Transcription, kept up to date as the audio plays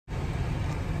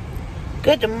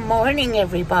Good morning,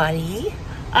 everybody.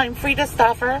 I'm Frida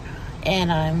Stoffer,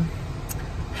 and I'm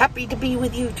happy to be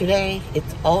with you today.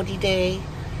 It's Aldi Day,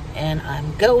 and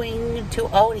I'm going to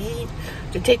Aldi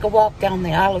to take a walk down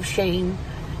the Isle of Shame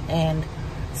and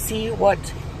see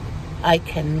what I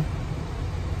can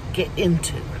get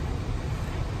into.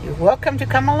 You're welcome to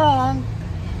come along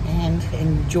and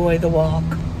enjoy the walk.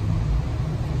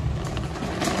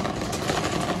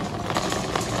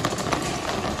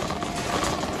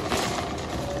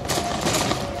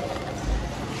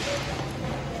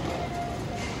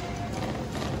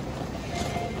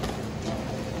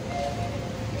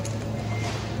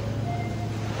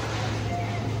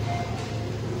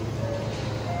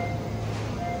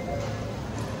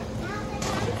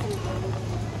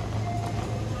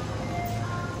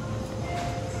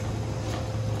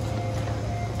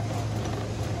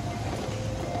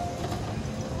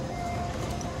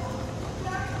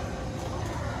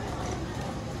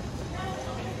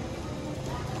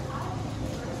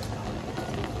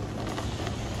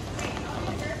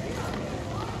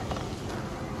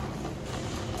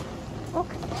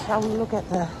 Okay, shall we look at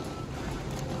the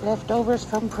leftovers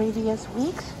from previous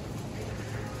weeks?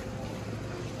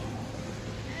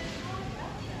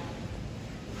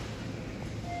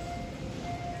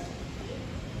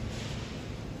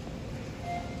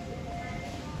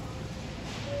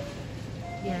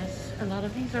 Yes, a lot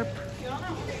of these are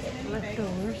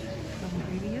leftovers from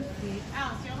previous weeks.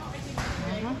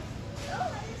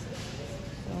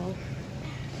 So,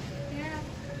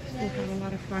 still have a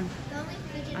lot of fun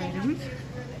items.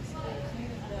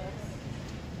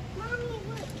 Mommy,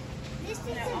 look. This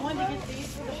is I wanted to get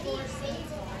these for the floor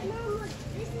seats. Mom, look.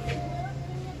 This is a book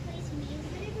in the place meals.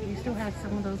 We still have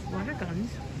some of those water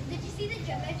guns. Did you see the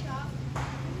jumbo shop?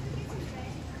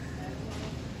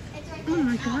 Oh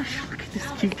my gosh, look at this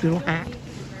cute little hat.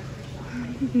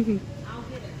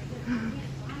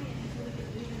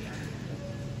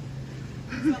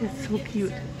 It's so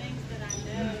cute.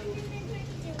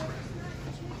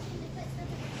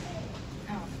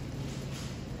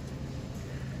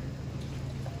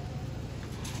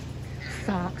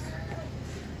 Socks.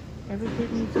 Every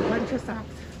kid needs a bunch of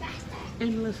socks.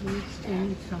 Endless weeks to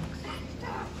need socks.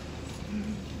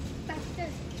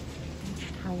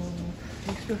 Towel.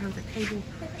 We still have the table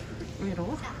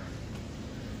middle.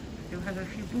 Still have a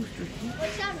few boosters.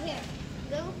 What's down here?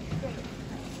 Blue?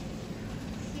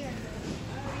 Here.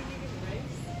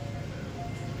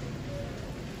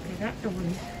 Okay, that door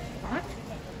is hot.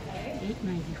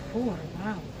 $8.94.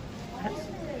 Wow. That's a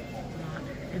lot.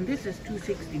 And this is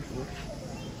 $2.64.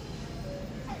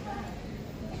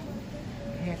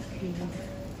 Cascade.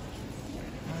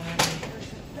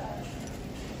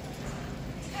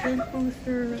 Scent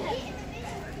boosters. Hand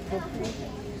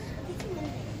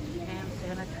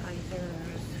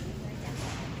sanitizers.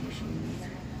 Tissues.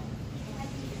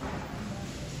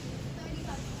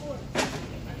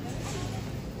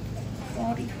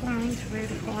 Aldi Finds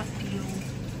red hot deals.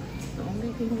 The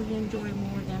only thing we enjoy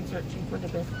more than searching for the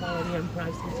best quality and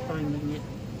price is finding it.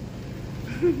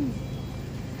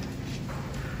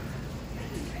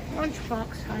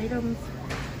 Lunchbox items.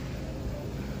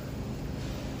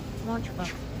 Lunchbox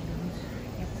items.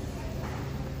 Yep.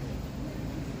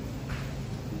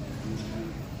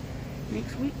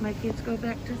 Next week my kids go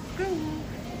back to school.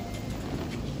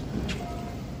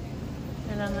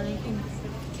 And I'm making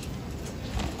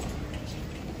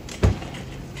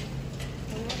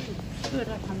good,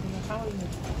 alhamdulillah. How are you?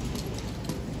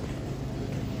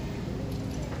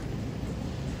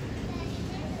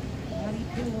 Body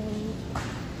pillows.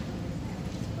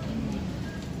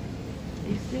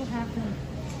 They still have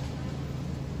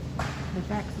the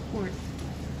back supports.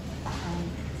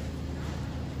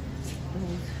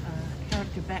 Those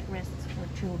character backrests for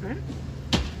children.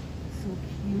 So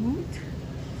cute.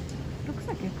 Looks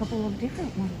like a couple of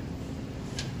different ones.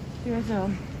 There's a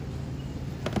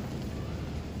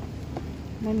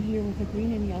one here with a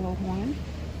green and yellow horn.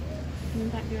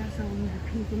 And that there's a with a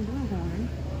pink and blue horn.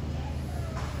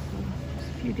 So just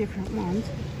a few different ones.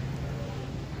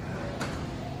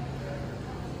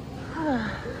 I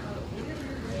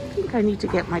think I need to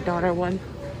get my daughter one.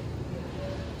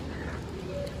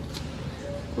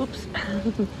 Oops.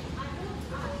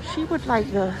 She would like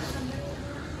the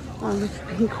one with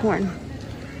pink horn.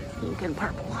 Pink and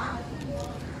purple.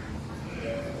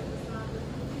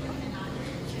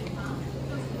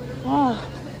 Oh,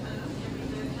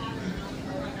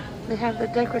 they have the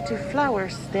decorative flower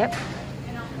step,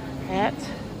 hat,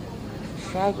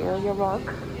 shag area rug.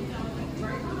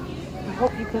 I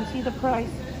hope you can see the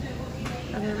price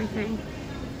of everything.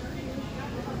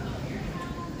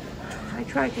 I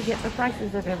tried to get the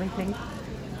prices of everything.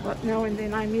 But now and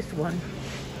then I miss one.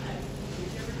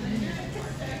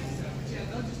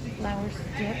 Flower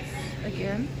sticks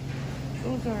again.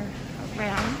 Those are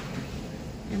round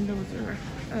and those are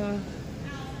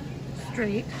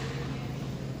straight.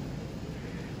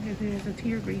 And there's a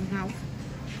tear greenhouse.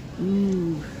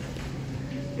 Ooh,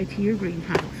 a tear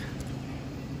greenhouse.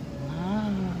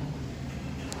 Wow.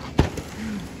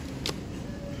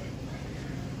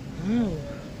 Oh.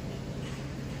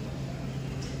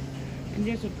 And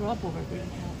there's a drop over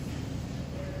greenhouse.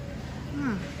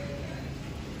 Huh.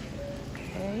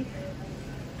 Okay.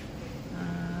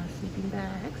 Sleeping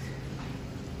bags.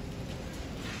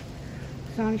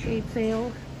 Sunshade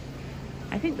sale.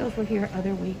 I think those were here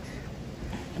other weeks.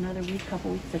 Another week,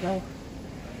 couple weeks ago.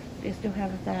 They still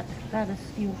have that is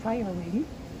steel fire ring.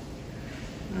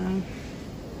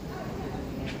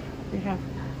 They have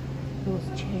those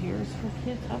chairs for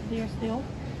kids up there still,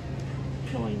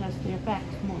 showing us their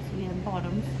backs mostly and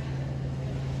bottoms.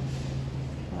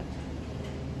 But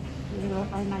they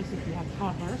are nice if you have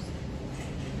toddlers.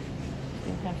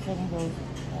 They have some of those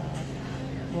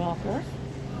rockers.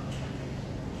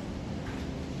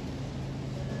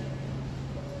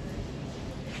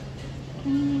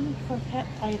 Cleaning for pet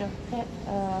items, pet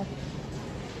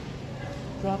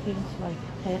droppings like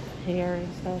pet hair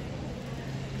and stuff.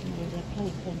 And there's a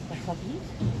playpen for puppies.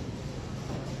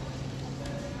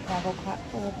 Travel cot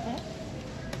for a pet.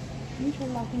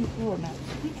 Interlocking floor mats.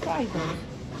 We tried those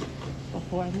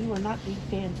before and we were not big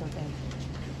fans of them.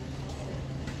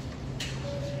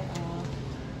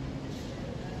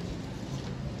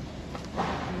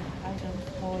 Items,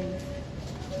 toys,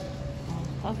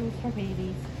 puzzles for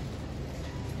babies.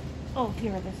 Oh,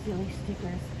 here are the silly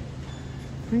stickers.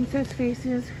 Princess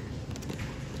faces.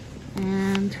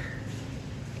 And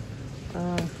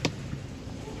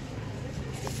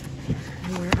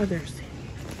there are others.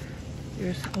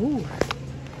 There's, oh,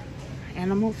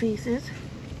 animal faces.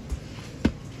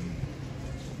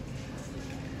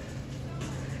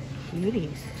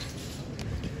 Cuties.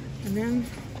 And then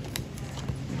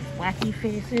wacky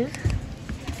faces.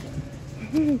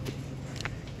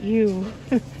 Ew.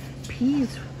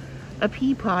 Peas. A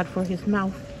pea pod for his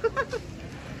mouth.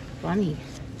 Funny.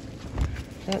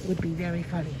 That would be very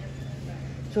funny.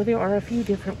 So there are a few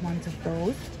different ones of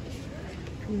those.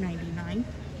 $2.99.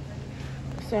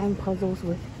 Sound puzzles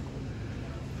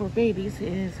for babies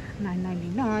is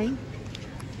 $9.99.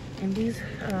 And these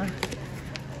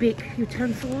big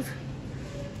utensils,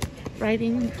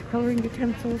 writing, coloring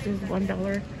utensils is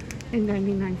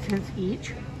 $1.99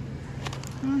 each.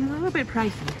 A little bit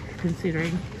pricey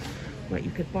considering what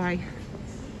you could buy.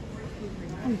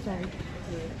 I'm sorry.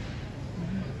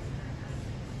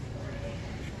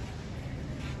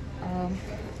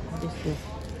 What is this?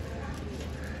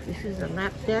 This is a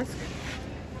lap desk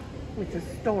with a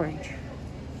storage.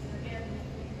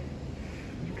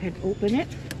 You can open it,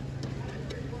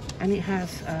 and it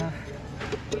has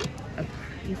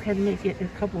you can make it a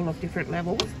couple of different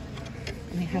levels,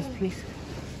 and it has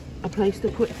a place to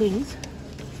put things.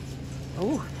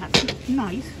 Oh, that's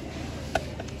nice.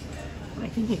 I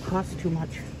think it costs too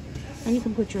much. And you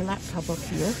can put your laptop up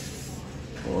here,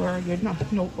 or your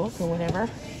notebook or whatever.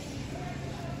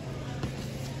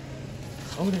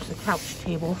 Oh, there's a couch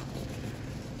table.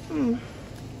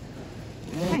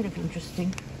 Kind of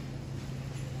interesting.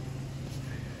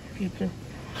 If you could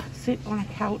sit on a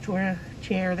couch or a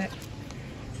chair that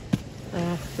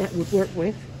would work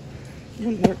with. It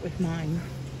wouldn't work with mine.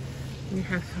 We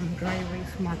have some dry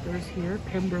erase markers here,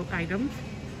 Pembroke items.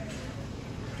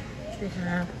 They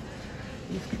have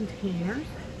these containers.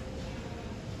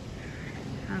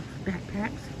 They have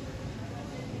backpacks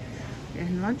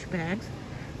and lunch bags.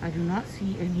 I do not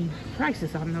see any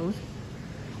prices on those.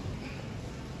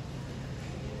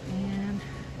 And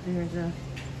there's a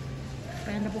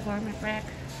expandable garment rack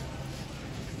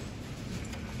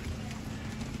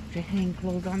to hang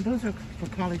clothes on. Those are for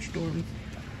college dorms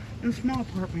and small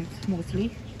apartments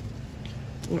mostly,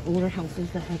 or older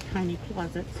houses that have tiny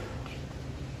closets.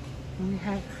 And we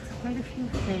have quite a few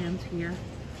fans here.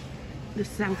 The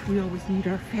South, we always need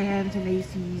our fans and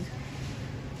ACs.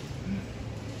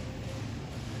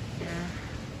 Yeah,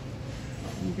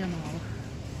 need them all.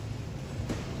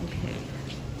 Okay.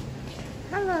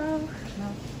 Hello.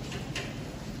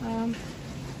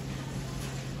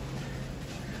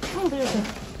 Oh, there's a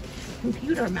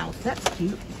computer mouse. That's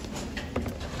cute.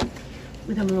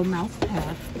 With a little mouse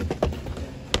pad.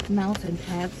 Mouse and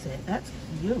pad set. That's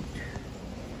cute.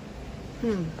 I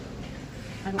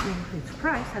don't know if it's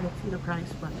price. I don't see the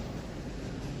price, but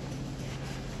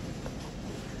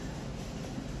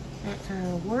that's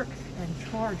a work and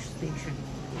charge station.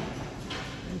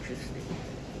 Interesting.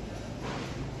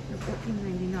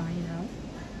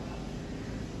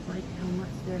 like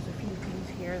there's a few things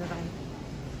here that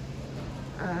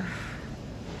I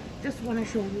just want to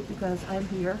show you because I'm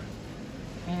here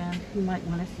and you might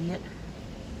want to see it.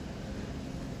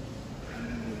 A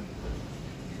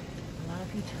lot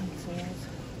of utensils.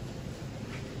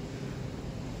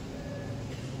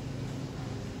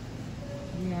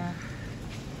 Yeah.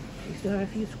 They still have a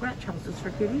few scratch houses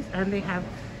for kitties, and they have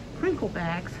crinkle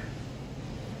bags.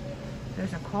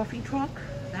 There's a coffee truck.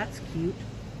 That's cute.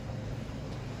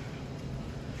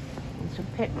 And some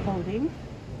pet clothing.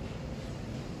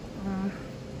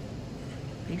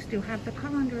 They still have the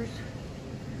colanders.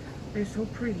 They're so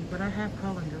pretty, but I have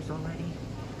colanders already.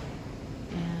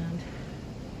 And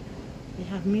they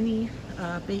have mini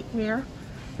bakeware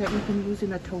that you can use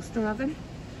in a toaster oven.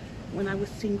 When I was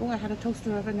single, I had a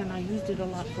toaster oven and I used it a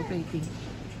lot for baking.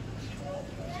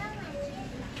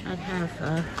 I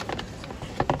have,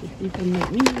 you can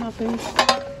make mini muffins,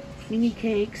 mini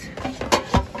cakes.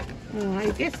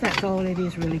 I guess that's all it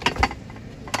is really.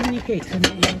 Mini cakes and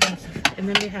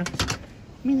then they have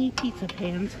mini pizza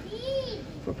pans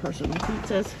for personal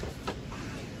pizzas.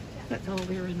 That's all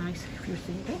very nice if you're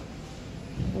single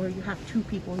or you have 2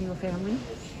 people in your family.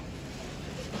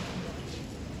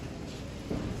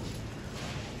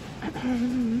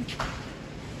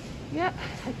 Yeah,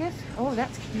 I guess. Oh,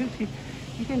 that's cute.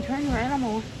 You can turn your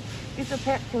animal. It's a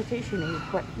pet quotation aid,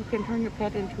 but you can turn your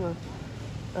pet into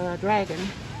a dragon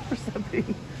or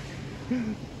something.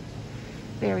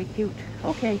 Very cute.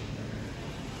 Okay,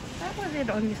 that was it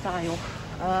on this aisle.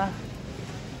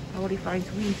 Aldi Finds,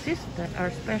 we insist that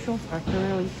our specials are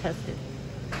thoroughly tested.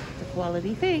 It's a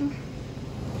quality thing.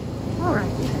 All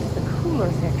right, this is the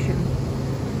cooler section.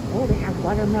 Oh, they have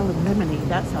watermelon lemonade.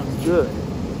 That sounds good.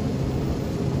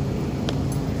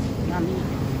 Yummy.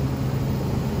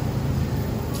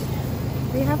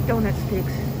 They have donut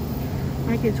sticks.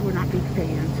 My kids were not big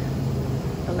fans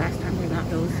the last time we got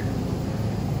those.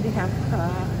 They have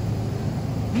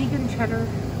vegan cheddar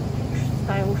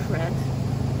style shreds.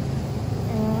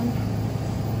 And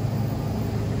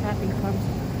Happy Farms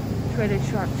shredded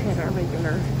sharp cheddar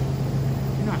regular,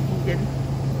 not vegan.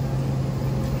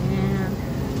 And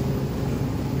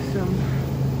some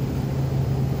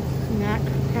snack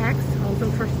packs, also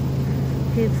for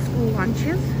kids' school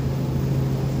lunches.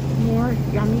 More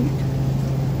yummy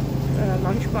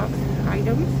lunchbox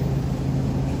items.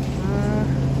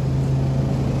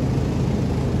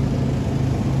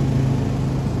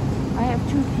 I have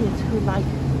 2 kids who like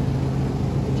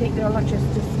to take their lunches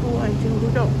to school and 2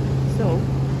 who don't. So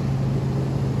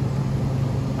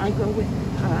I go with,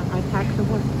 I pack the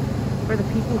one for the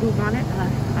people who want it.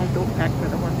 I don't pack for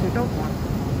the ones who don't want it.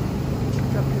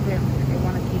 It's up to them if they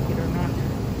want to take it or not.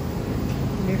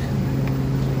 And there's some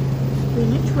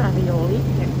spinach ravioli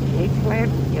and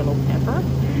eggplant with yellow pepper.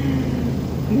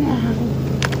 Wow.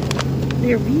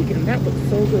 They're vegan. That looks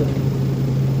so good.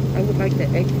 I would like the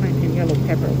eggplant and yellow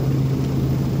pepper one.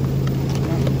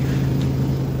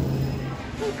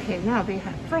 Okay, now they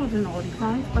have frozen Aldi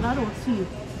Finds, but I don't see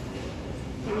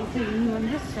anything new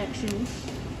in this section.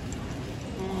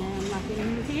 And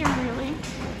nothing new here really.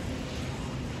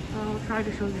 I'll try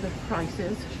to show you the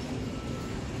prices.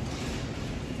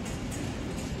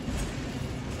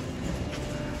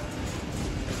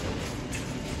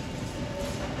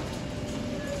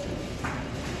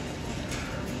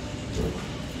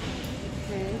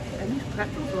 Okay, and these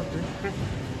pretzels look good.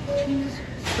 Cheese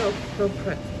soaked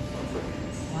pretzels.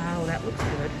 Wow, that looks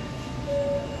good.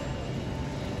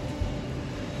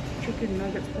 Chicken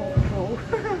nuggets, Paw Patrol.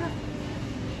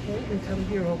 Okay, and some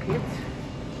Hero Kits.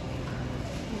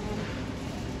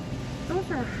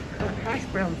 Those are hash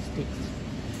brown sticks.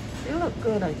 They look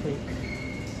good, I think.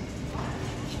 I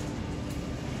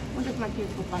wonder if my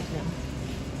kids would like them.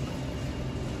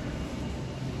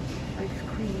 Ice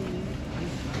cream,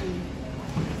 beef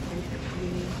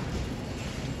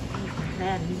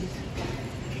patties,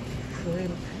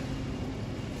 shrimp.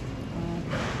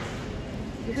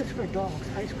 This is for dogs.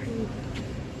 Ice cream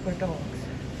for dogs.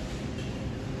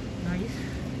 Nice.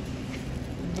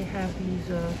 And they have these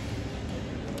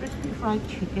crispy fried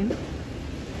chicken.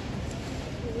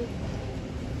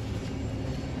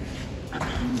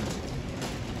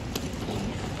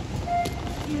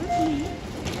 Excuse me.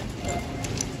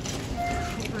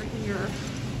 Over here.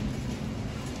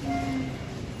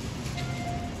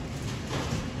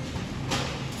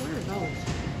 Where are those?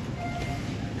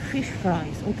 Fish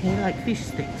fries. Okay, like fish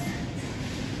sticks.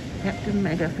 Captain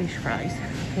Mega fish fries.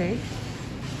 Okay.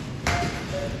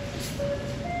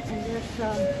 And there's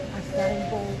acai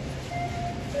bowl,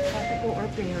 tropical or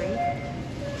berry.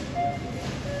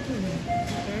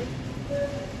 Okay.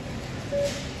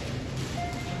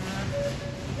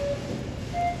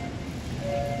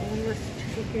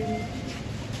 chicken,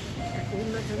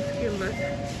 boneless and skinless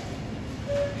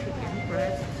chicken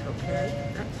breasts.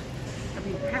 Okay, that's a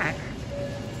big pack.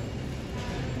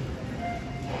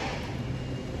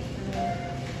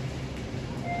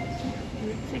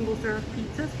 Single serve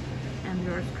pizzas, and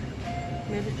there's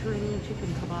Mediterranean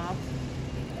chicken kebab.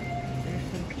 There's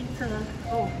some pizza.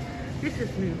 Oh, this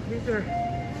is new. These are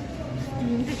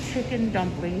steamed chicken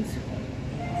dumplings.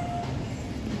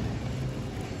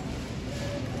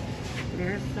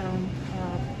 There's some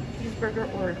cheeseburger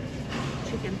or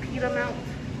chicken pita melt.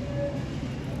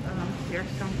 There's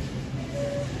some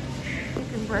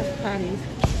chicken breast patties.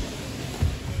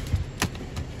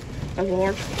 A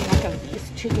large block of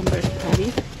these chicken breast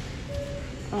patties.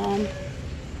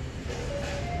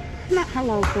 Not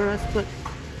halal for us, but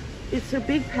it's a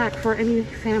big pack for any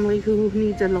family who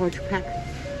needs a large pack.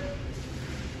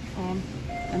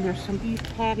 And there's some beef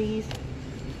patties,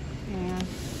 and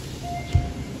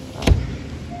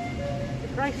the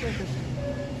prices is,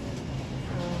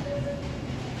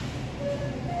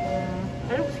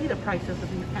 I don't see the prices of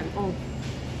beef patties. Oh,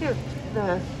 here,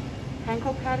 the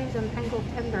panko patties and panko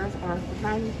tenders are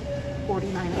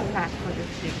 $9.49 a pack for this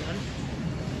big one.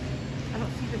 I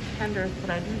don't see the tenders, but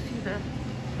I do see the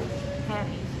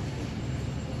patties.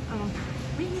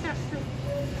 Maybe that's the,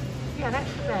 yeah,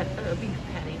 that's the beef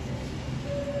patties.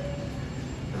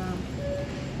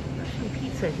 There's some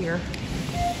pizza here.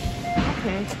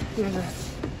 Okay, there's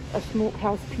a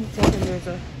smokehouse pizza, and there's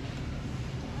a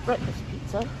breakfast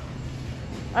pizza.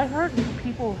 I heard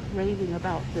people raving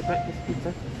about the breakfast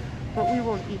pizza, but we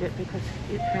won't eat it because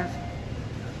it has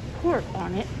pork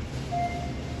on it.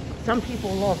 Some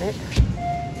people love it.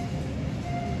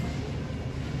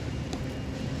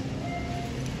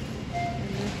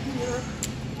 And here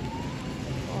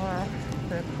are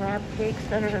the crab cakes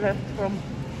that are left from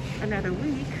another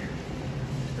week.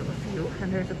 Still a few.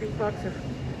 And there's a big box of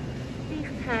beef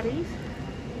patties.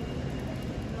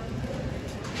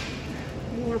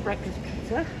 More breakfast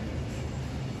pizza.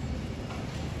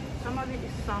 Some of it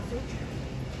is sausage,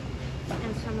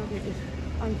 and some of it is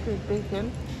unfried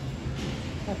bacon,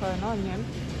 pepper and onion.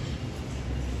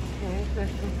 Okay, there's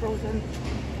some frozen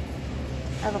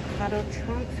avocado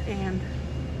chunks and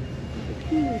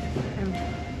peas and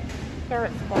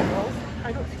carrot sprinkles.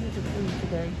 I don't see the food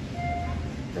today.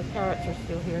 The carrots are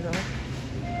still here though.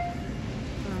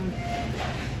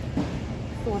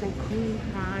 Sorted cream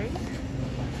pies.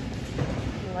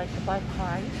 You like to buy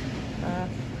pies.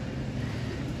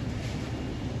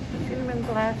 Cinnamon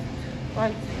glass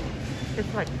bites.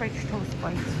 It's like French toast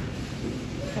bites.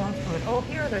 Sounds good. Oh,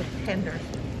 here are the tenders.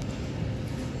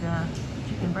 The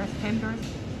chicken breast tenders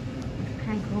with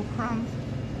panko crumbs.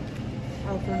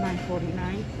 Also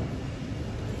 $9.49.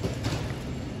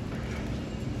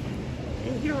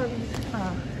 And here are these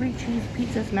 3 cheese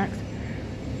pizza snacks.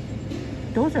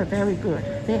 Those are very good.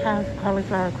 They have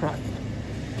cauliflower crust.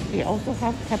 They also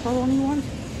have pepperoni ones,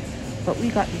 but we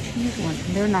got the cheese ones,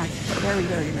 and they're nice. Very,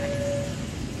 very nice.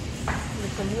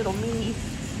 With some little mini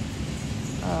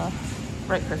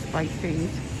breakfast bite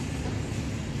things.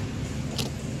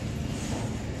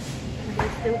 And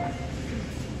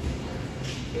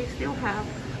they still have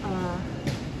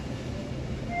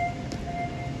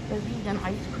the vegan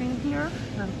ice cream here.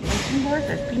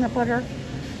 There's peanut butter.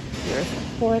 There's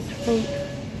forest fruit.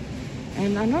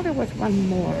 And I know there was one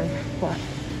more, but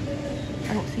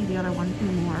I don't see the other one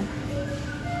anymore.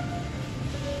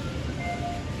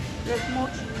 There's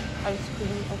mochi ice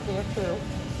cream up there too.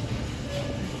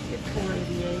 It's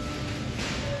 $4.88.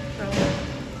 So,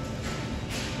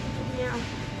 yeah.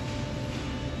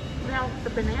 Now, the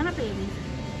banana babies,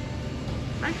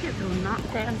 my kids are not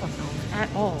fans of those at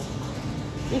all.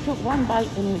 They took one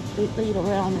bite and they laid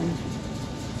around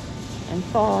and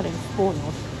thawed and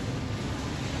spoiled.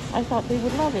 I thought they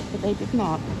would love it, but they did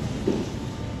not.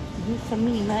 These some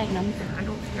mini magnums. I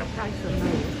don't see a price on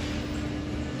those,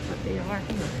 but they are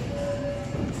here.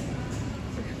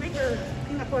 The Snicker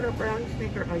peanut butter brownie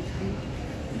Snicker ice cream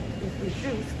is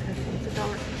reduced. It's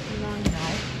 $1.69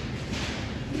 now.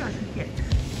 We ought to get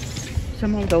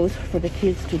some of those for the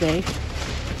kids today.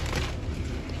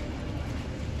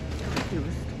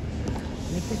 Reduced.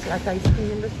 They just like ice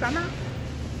cream in the summer.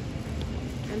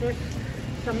 And there's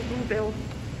some bluebell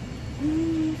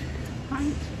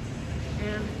pints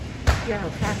and yeah,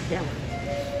 half gallon.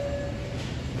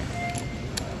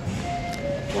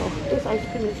 Well, this ice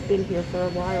cream has been here for a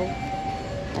while.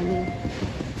 I mean,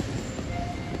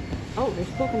 oh, there's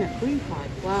coconut cream pie.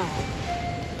 Wow,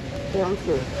 sounds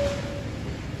good.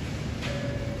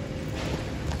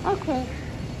 Okay,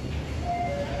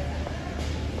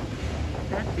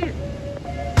 that's it.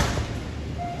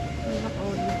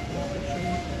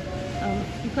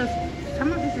 because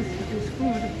some of this is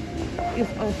food is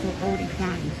also Aldi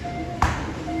Finds.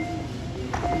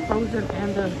 Frozen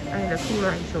and the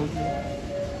cooler I showed you.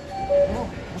 Oh,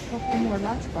 a couple more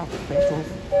lunchbox specials.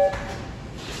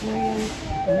 Oreos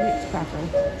and Ritz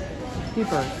crackers.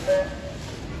 Dippers.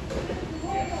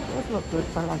 Those look good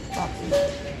for lunchboxes.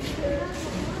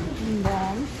 And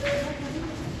then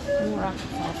more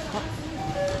soft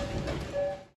cups.